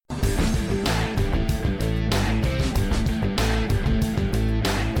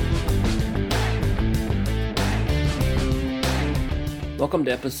Welcome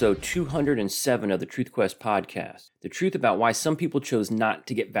to episode 207 of the Truth Quest podcast, the truth about why some people chose not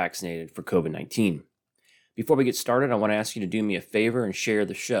to get vaccinated for COVID-19. Before we get started, I want to ask you to do me a favor and share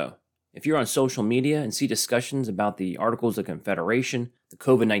the show. If you're on social media and see discussions about the Articles of Confederation, the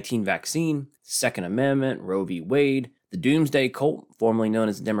COVID-19 vaccine, Second Amendment, Roe v. Wade, the Doomsday Cult, formerly known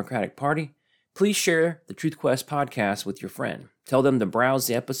as the Democratic Party, please share the Truth Quest podcast with your friend. Tell them to browse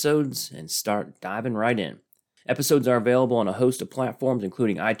the episodes and start diving right in. Episodes are available on a host of platforms,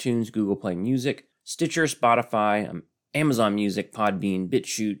 including iTunes, Google Play Music, Stitcher, Spotify, Amazon Music, Podbean,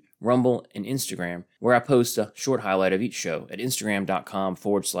 BitChute, Rumble, and Instagram, where I post a short highlight of each show at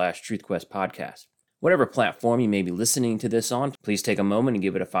instagram.com/TruthQuestPodcast. Whatever platform you may be listening to this on, please take a moment and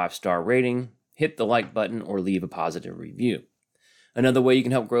give it a 5-star rating, hit the like button, or leave a positive review. Another way you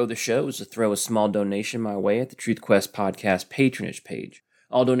can help grow the show is to throw a small donation my way at the Truth Quest Podcast patronage page.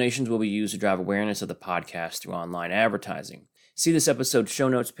 All donations will be used to drive awareness of the podcast through online advertising. See this episode's show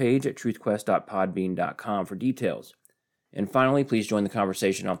notes page at truthquest.podbean.com for details. And finally, please join the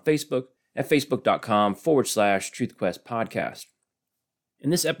conversation on Facebook at facebook.com/truthquestpodcast.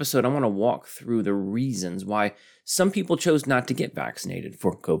 In this episode, I want to walk through the reasons why some people chose not to get vaccinated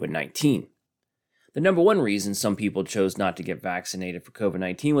for COVID-19. The number one reason some people chose not to get vaccinated for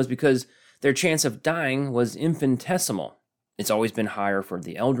COVID-19 was because their chance of dying was infinitesimal. It's always been higher for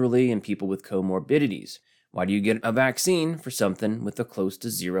the elderly and people with comorbidities. Why do you get a vaccine for something with a close to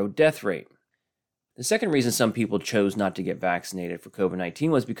zero death rate? The second reason some people chose not to get vaccinated for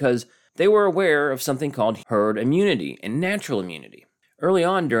COVID-19 was because they were aware of something called herd immunity and natural immunity. Early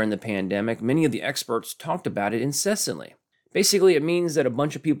on during the pandemic, many of the experts talked about it incessantly. Basically, it means that a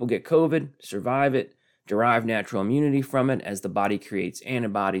bunch of people get COVID, survive it, derive natural immunity from it as the body creates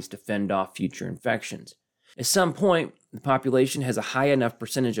antibodies to fend off future infections. At some point, the population has a high enough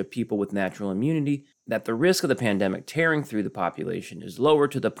percentage of people with natural immunity that the risk of the pandemic tearing through the population is lower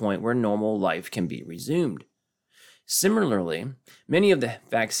to the point where normal life can be resumed. Similarly, many of the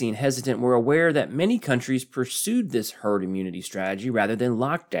vaccine hesitant were aware that many countries pursued this herd immunity strategy rather than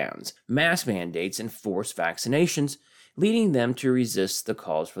lockdowns, mask mandates, and forced vaccinations, leading them to resist the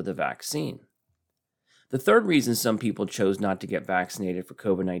calls for the vaccine. The third reason some people chose not to get vaccinated for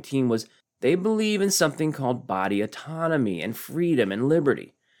COVID-19 was they believe in something called body autonomy and freedom and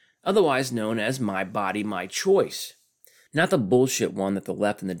liberty, otherwise known as my body, my choice. Not the bullshit one that the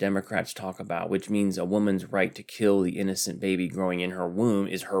left and the Democrats talk about, which means a woman's right to kill the innocent baby growing in her womb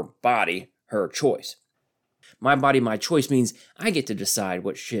is her body, her choice. My body, my choice means I get to decide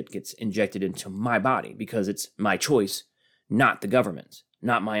what shit gets injected into my body because it's my choice, not the government's,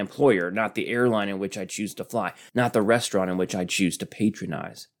 not my employer, not the airline in which I choose to fly, not the restaurant in which I choose to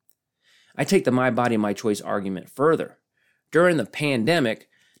patronize. I take the my body, my choice argument further. During the pandemic,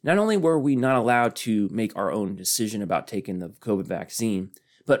 not only were we not allowed to make our own decision about taking the COVID vaccine,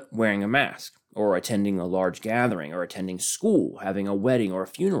 but wearing a mask, or attending a large gathering, or attending school, having a wedding or a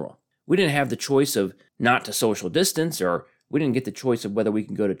funeral. We didn't have the choice of not to social distance, or we didn't get the choice of whether we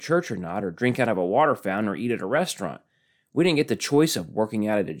can go to church or not, or drink out of a water fountain, or eat at a restaurant. We didn't get the choice of working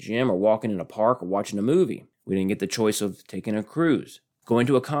out at a gym, or walking in a park, or watching a movie. We didn't get the choice of taking a cruise, going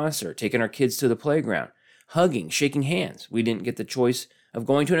to a concert, taking our kids to the playground, hugging, shaking hands. We didn't get the choice of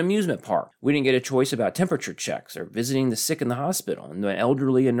going to an amusement park. We didn't get a choice about temperature checks or visiting the sick in the hospital and the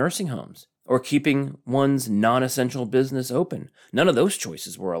elderly in nursing homes or keeping one's non-essential business open. None of those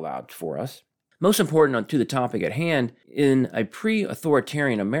choices were allowed for us. Most important to the topic at hand, in a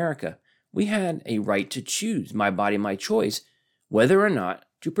pre-authoritarian America, we had a right to choose, my body, my choice, whether or not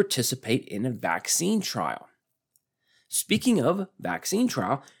to participate in a vaccine trial. Speaking of vaccine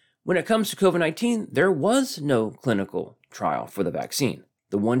trial, when it comes to COVID-19, there was no clinical trial for the vaccine.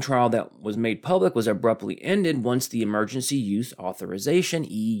 The one trial that was made public was abruptly ended once the Emergency Use Authorization,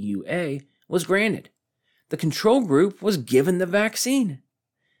 EUA, was granted. The control group was given the vaccine.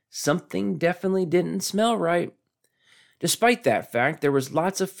 Something definitely didn't smell right. Despite that fact, there was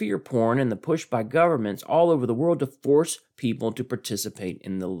lots of fear porn and the push by governments all over the world to force people to participate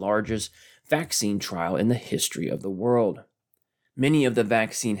in the largest vaccine trial in the history of the world. Many of the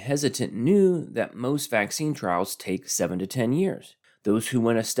vaccine hesitant knew that most vaccine trials take 7 to 10 years. Those who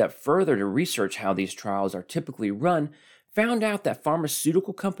went a step further to research how these trials are typically run found out that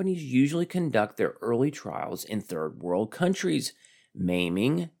pharmaceutical companies usually conduct their early trials in third world countries,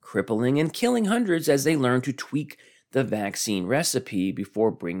 maiming, crippling, and killing hundreds as they learn to tweak the vaccine recipe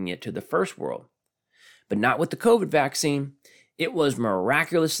before bringing it to the first world. But not with the COVID vaccine. It was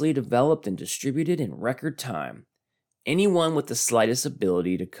miraculously developed and distributed in record time. Anyone with the slightest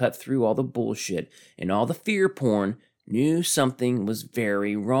ability to cut through all the bullshit and all the fear porn knew something was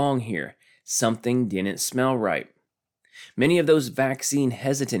very wrong here. Something didn't smell right. Many of those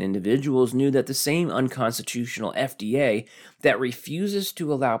vaccine-hesitant individuals knew that the same unconstitutional FDA that refuses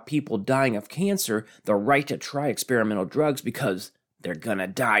to allow people dying of cancer the right to try experimental drugs because they're gonna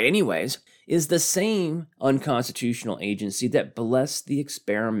die anyways, is the same unconstitutional agency that blessed the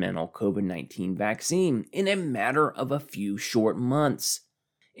experimental COVID-19 vaccine in a matter of a few short months.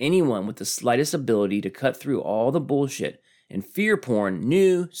 Anyone with the slightest ability to cut through all the bullshit and fear porn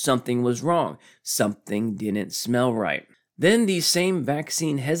knew something was wrong. Something didn't smell right. Then these same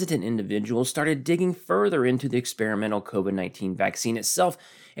vaccine-hesitant individuals started digging further into the experimental COVID-19 vaccine itself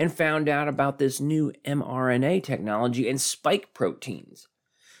and found out about this new mRNA technology and spike proteins.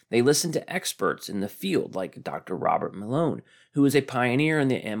 They listened to experts in the field like Dr. Robert Malone, who is a pioneer in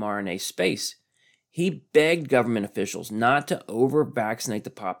the mRNA space. He begged government officials not to over-vaccinate the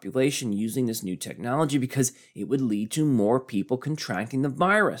population using this new technology because it would lead to more people contracting the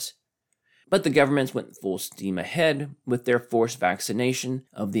virus. But the governments went full steam ahead with their forced vaccination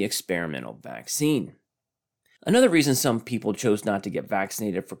of the experimental vaccine. Another reason some people chose not to get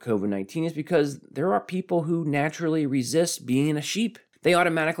vaccinated for COVID-19 is because there are people who naturally resist being a sheep. They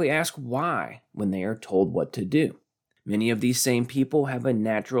automatically ask why when they are told what to do. Many of these same people have a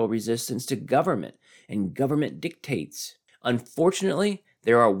natural resistance to government and government dictates. Unfortunately,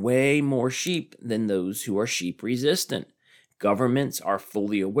 there are way more sheep than those who are sheep resistant. Governments are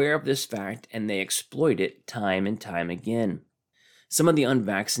fully aware of this fact and they exploit it time and time again. Some of the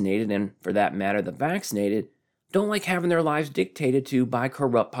unvaccinated, and for that matter the vaccinated, don't like having their lives dictated to by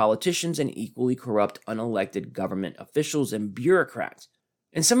corrupt politicians and equally corrupt unelected government officials and bureaucrats.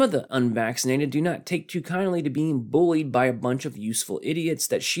 And some of the unvaccinated do not take too kindly to being bullied by a bunch of useful idiots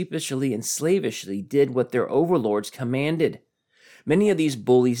that sheepishly and slavishly did what their overlords commanded. Many of these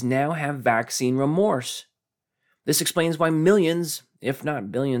bullies now have vaccine remorse. This explains why millions, if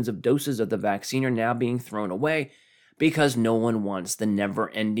not billions, of doses of the vaccine are now being thrown away because no one wants the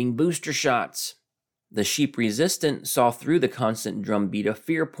never-ending booster shots. The sheep resistant saw through the constant drumbeat of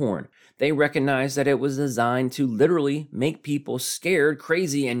fear porn. They recognized that it was designed to literally make people scared,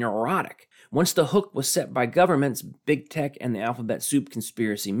 crazy, and neurotic. Once the hook was set by governments, big tech, and the alphabet soup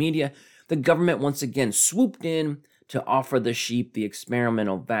conspiracy media, the government once again swooped in to offer the sheep the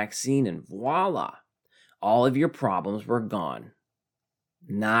experimental vaccine, and voila, all of your problems were gone.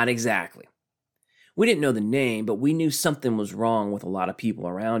 Not exactly. We didn't know the name, but we knew something was wrong with a lot of people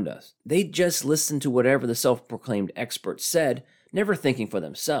around us. They just listened to whatever the self-proclaimed experts said, never thinking for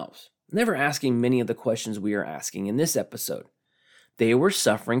themselves, never asking many of the questions we are asking in this episode. They were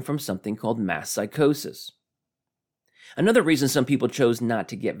suffering from something called mass psychosis. Another reason some people chose not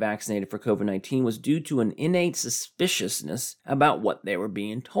to get vaccinated for COVID-19 was due to an innate suspiciousness about what they were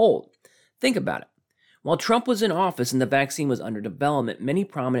being told. Think about it. While Trump was in office and the vaccine was under development, many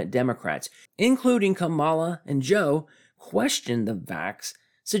prominent Democrats, including Kamala and Joe, questioned the vax,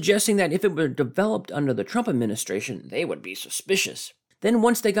 suggesting that if it were developed under the Trump administration, they would be suspicious. Then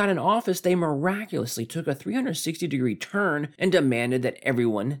once they got in office, they miraculously took a 360-degree turn and demanded that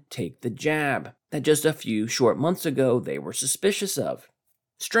everyone take the jab that just a few short months ago they were suspicious of.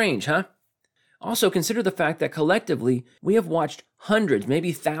 Strange, huh? Also, consider the fact that collectively, we have watched hundreds,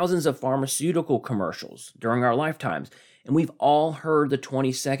 maybe thousands of pharmaceutical commercials during our lifetimes, and we've all heard the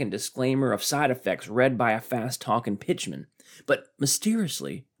 20-second disclaimer of side effects read by a fast-talking pitchman. But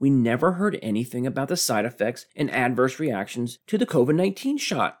mysteriously, we never heard anything about the side effects and adverse reactions to the COVID-19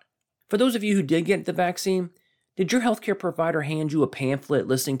 shot. For those of you who did get the vaccine, did your healthcare provider hand you a pamphlet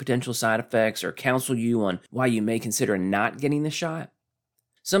listing potential side effects or counsel you on why you may consider not getting the shot?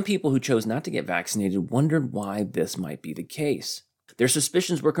 Some people who chose not to get vaccinated wondered why this might be the case. Their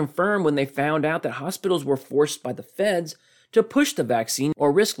suspicions were confirmed when they found out that hospitals were forced by the feds to push the vaccine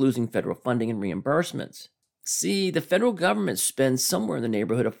or risk losing federal funding and reimbursements. See, the federal government spends somewhere in the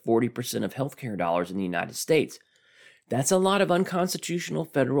neighborhood of 40% of healthcare dollars in the United States. That's a lot of unconstitutional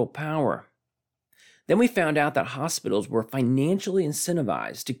federal power. Then we found out that hospitals were financially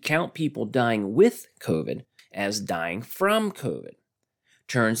incentivized to count people dying with COVID as dying from COVID.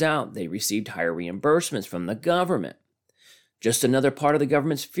 Turns out they received higher reimbursements from the government. Just another part of the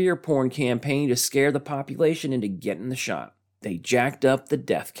government's fear porn campaign to scare the population into getting the shot. They jacked up the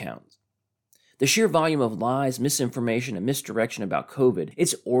death count. The sheer volume of lies, misinformation, and misdirection about COVID,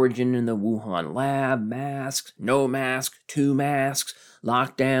 its origin in the Wuhan lab, masks, no mask, 2 masks,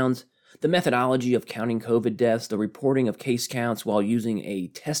 lockdowns, the methodology of counting COVID deaths, the reporting of case counts while using a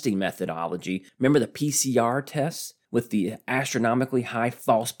testing methodology. Remember the PCR tests with the astronomically high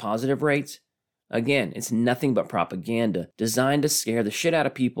false positive rates? Again, it's nothing but propaganda designed to scare the shit out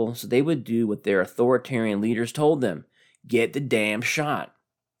of people so they would do what their authoritarian leaders told them. Get the damn shot.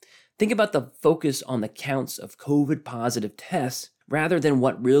 Think about the focus on the counts of COVID-positive tests rather than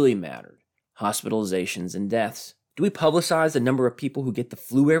what really mattered: hospitalizations and deaths. Do we publicize the number of people who get the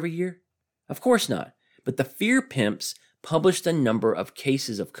flu every year? Of course not. But the fear pimps publish the number of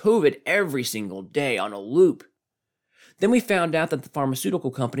cases of COVID every single day on a loop. Then we found out that the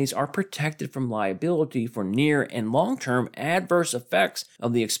pharmaceutical companies are protected from liability for near and long-term adverse effects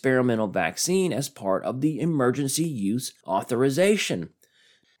of the experimental vaccine as part of the emergency use authorization.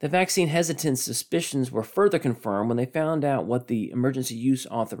 The vaccine hesitance suspicions were further confirmed when they found out what the emergency use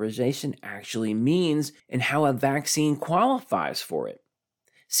authorization actually means and how a vaccine qualifies for it.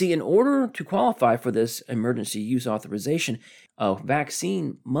 See, in order to qualify for this emergency use authorization, a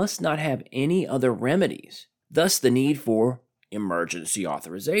vaccine must not have any other remedies, thus the need for emergency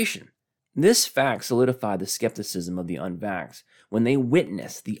authorization. This fact solidified the skepticism of the unvaxxed when they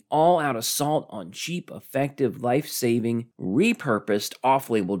witnessed the all-out assault on cheap, effective, life-saving, repurposed,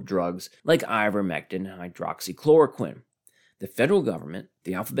 off-label drugs like ivermectin and hydroxychloroquine. The federal government,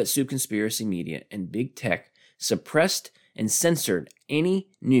 the alphabet soup conspiracy media, and big tech suppressed and censored any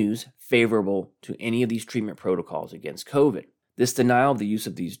news favorable to any of these treatment protocols against COVID. This denial of the use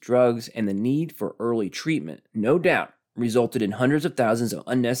of these drugs and the need for early treatment, no doubt, resulted in hundreds of thousands of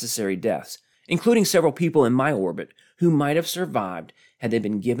unnecessary deaths, including several people in my orbit who might have survived had they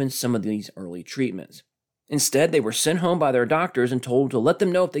been given some of these early treatments. Instead, they were sent home by their doctors and told to let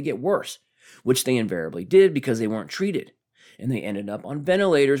them know if they get worse, which they invariably did because they weren't treated, and they ended up on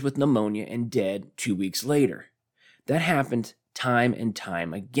ventilators with pneumonia and dead 2 weeks later. That happened time and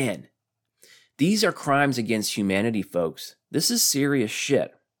time again. These are crimes against humanity, folks. This is serious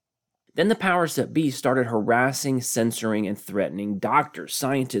shit. Then the powers that be started harassing, censoring, and threatening doctors,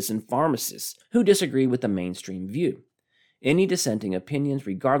 scientists, and pharmacists who disagree with the mainstream view. Any dissenting opinions,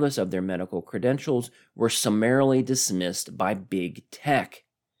 regardless of their medical credentials, were summarily dismissed by big tech.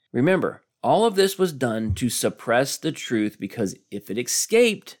 Remember, all of this was done to suppress the truth because if it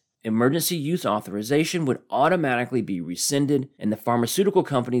escaped, emergency use authorization would automatically be rescinded and the pharmaceutical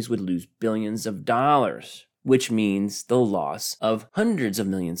companies would lose billions of dollars, which means the loss of hundreds of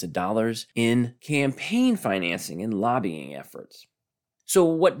millions of dollars in campaign financing and lobbying efforts. So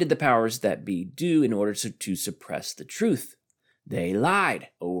what did the powers that be do in order to suppress the truth? They lied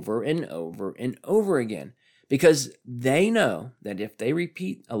over and over and over again because they know that if they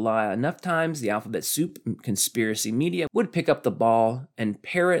repeat a lie enough times, the alphabet soup conspiracy media would pick up the ball and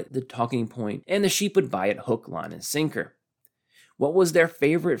parrot the talking point, and the sheep would buy it hook, line, and sinker. What was their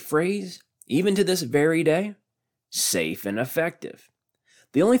favorite phrase, even to this very day? Safe and effective.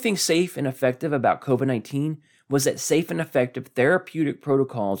 The only thing safe and effective about COVID-19 was that safe and effective therapeutic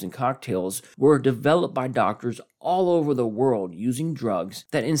protocols and cocktails were developed by doctors all over the world using drugs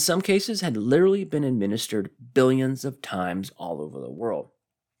that in some cases had literally been administered billions of times all over the world.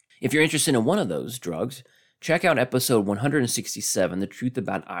 If you're interested in one of those drugs, check out episode 167, The Truth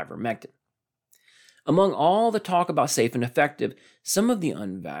About Ivermectin. Among all the talk about safe and effective, some of the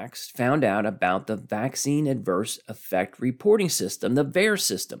unvaxxed found out about the Vaccine Adverse Effect Reporting System, the VAERS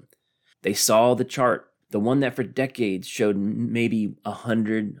system. They saw the chart, the one that for decades showed maybe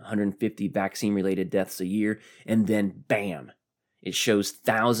 100, 150 vaccine-related deaths a year, and then bam, it shows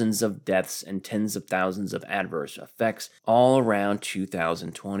thousands of deaths and tens of thousands of adverse effects all around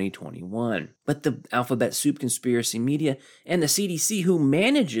 2020-21. But the alphabet soup conspiracy media and the CDC, who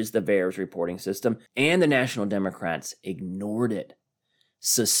manages the VAERS reporting system, and the National Democrats ignored it.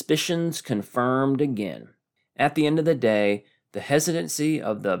 Suspicions confirmed again. At the end of the day, the hesitancy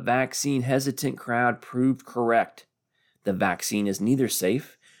of the vaccine-hesitant crowd proved correct. The vaccine is neither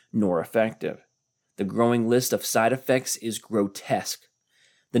safe nor effective. The growing list of side effects is grotesque.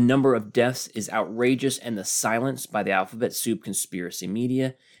 The number of deaths is outrageous, and the silence by the alphabet soup conspiracy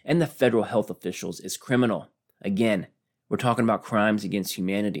media and the federal health officials is criminal. Again, we're talking about crimes against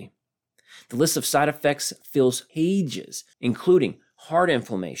humanity. The list of side effects fills pages, including heart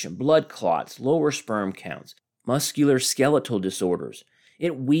inflammation, blood clots, lower sperm counts, musculoskeletal disorders.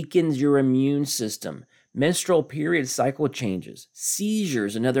 It weakens your immune system, menstrual period cycle changes,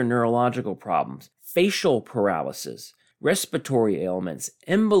 seizures and other neurological problems, facial paralysis, respiratory ailments,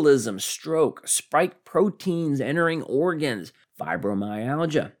 embolism, stroke, spike proteins entering organs,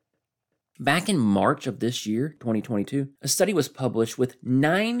 fibromyalgia. Back in March of this year, 2022, a study was published with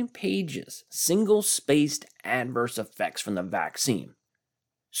 9 pages, single-spaced adverse effects from the vaccine.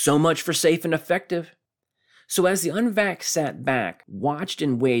 So much for safe and effective. So as the unvaxxed sat back, watched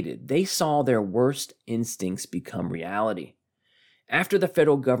and waited, they saw their worst instincts become reality. After the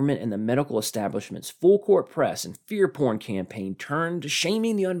federal government and the medical establishment's full-court press and fear-porn campaign turned to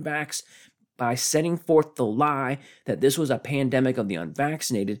shaming the unvaxxed by setting forth the lie that this was a pandemic of the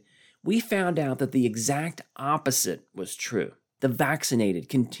unvaccinated, we found out that the exact opposite was true. The vaccinated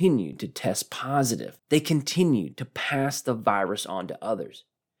continued to test positive. They continued to pass the virus on to others.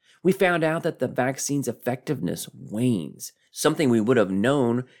 We found out that the vaccine's effectiveness wanes, something we would have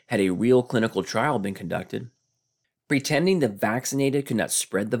known had a real clinical trial been conducted. Pretending the vaccinated could not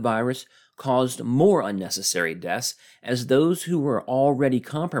spread the virus caused more unnecessary deaths, as those who were already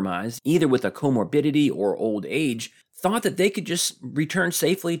compromised, either with a comorbidity or old age, thought that they could just return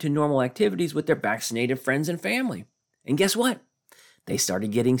safely to normal activities with their vaccinated friends and family. And guess what? They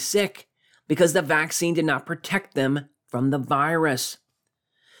started getting sick because the vaccine did not protect them from the virus.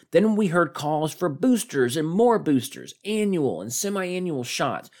 Then we heard calls for boosters and more boosters, annual and semi-annual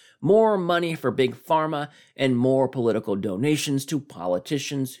shots, more money for big pharma, and more political donations to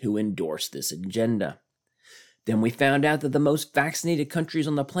politicians who endorse this agenda. Then we found out that the most vaccinated countries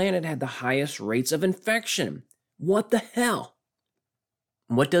on the planet had the highest rates of infection. What the hell?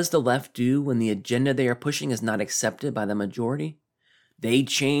 What does the left do when the agenda they are pushing is not accepted by the majority? They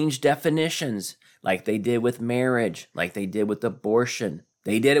change definitions, like they did with marriage, like they did with abortion.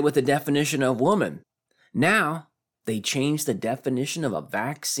 They did it with the definition of woman. Now, they changed the definition of a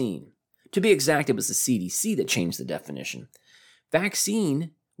vaccine. To be exact, it was the CDC that changed the definition. Vaccine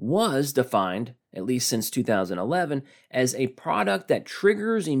was defined, at least since 2011, as a product that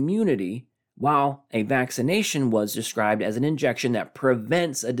triggers immunity, while a vaccination was described as an injection that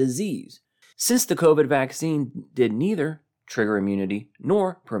prevents a disease. Since the COVID vaccine did neither trigger immunity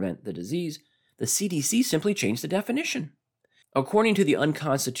nor prevent the disease, the CDC simply changed the definition. According to the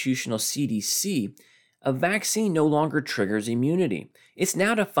unconstitutional CDC, a vaccine no longer triggers immunity. It's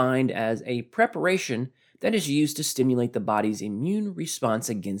now defined as a preparation that is used to stimulate the body's immune response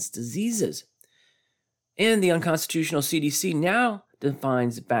against diseases. And the unconstitutional CDC now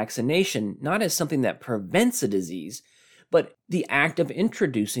defines vaccination not as something that prevents a disease, but the act of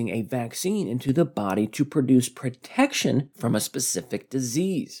introducing a vaccine into the body to produce protection from a specific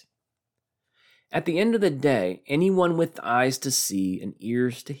disease. At the end of the day, anyone with eyes to see and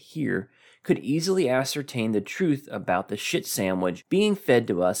ears to hear could easily ascertain the truth about the shit sandwich being fed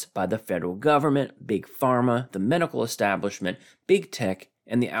to us by the federal government, big pharma, the medical establishment, big tech,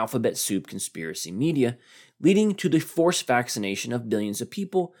 and the alphabet soup conspiracy media, leading to the forced vaccination of billions of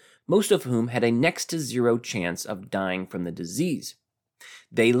people, most of whom had a next to zero chance of dying from the disease.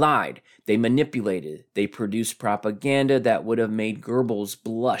 They lied, they manipulated, they produced propaganda that would have made Goebbels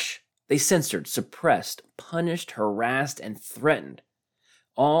blush. They censored, suppressed, punished, harassed, and threatened.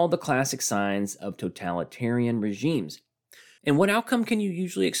 All the classic signs of totalitarian regimes. And what outcome can you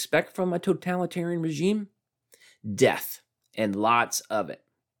usually expect from a totalitarian regime? Death, and lots of it.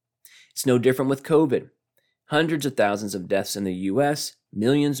 It's no different with COVID. Hundreds of thousands of deaths in the US,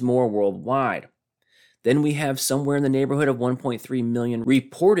 millions more worldwide. Then we have somewhere in the neighborhood of 1.3 million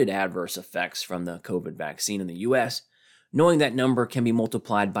reported adverse effects from the COVID vaccine in the US, knowing that number can be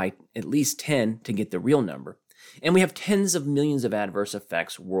multiplied by at least 10 to get the real number. And we have tens of millions of adverse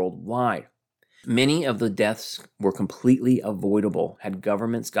effects worldwide. Many of the deaths were completely avoidable had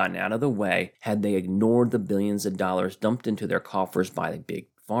governments gotten out of the way, had they ignored the billions of dollars dumped into their coffers by big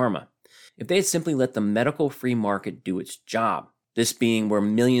pharma. If they had simply let the medical free market do its job, this being where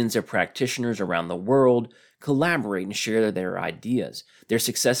millions of practitioners around the world collaborate and share their ideas, their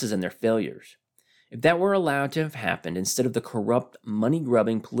successes and their failures. If that were allowed to have happened instead of the corrupt,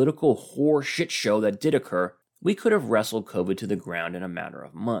 money-grubbing political whore shit show that did occur, we could have wrestled COVID to the ground in a matter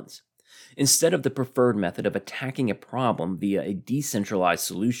of months. Instead of the preferred method of attacking a problem via a decentralized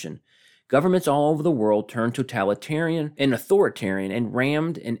solution, governments all over the world turned totalitarian and authoritarian and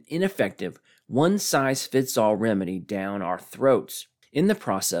rammed an ineffective, one-size-fits-all remedy down our throats. In the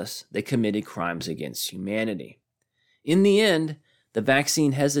process, they committed crimes against humanity. In the end, the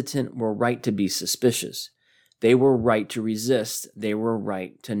vaccine hesitant were right to be suspicious. They were right to resist. They were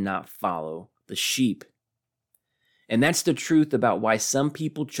right to not follow the sheep. And that's the truth about why some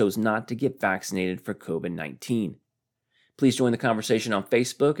people chose not to get vaccinated for COVID-19. Please join the conversation on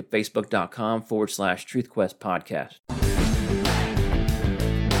Facebook at facebook.com/TruthQuest Podcast.